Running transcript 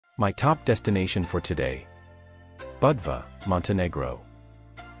My top destination for today. Budva, Montenegro.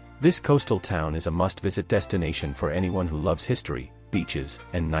 This coastal town is a must-visit destination for anyone who loves history, beaches,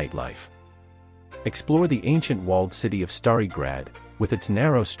 and nightlife. Explore the ancient walled city of Stari Grad, with its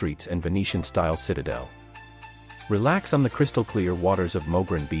narrow streets and Venetian-style citadel. Relax on the crystal-clear waters of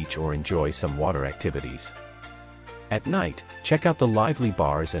Mogren Beach or enjoy some water activities. At night, check out the lively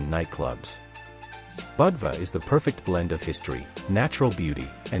bars and nightclubs. Budva is the perfect blend of history, natural beauty,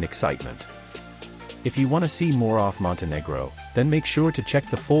 and excitement. If you want to see more of Montenegro, then make sure to check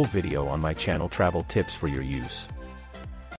the full video on my channel Travel Tips for your use.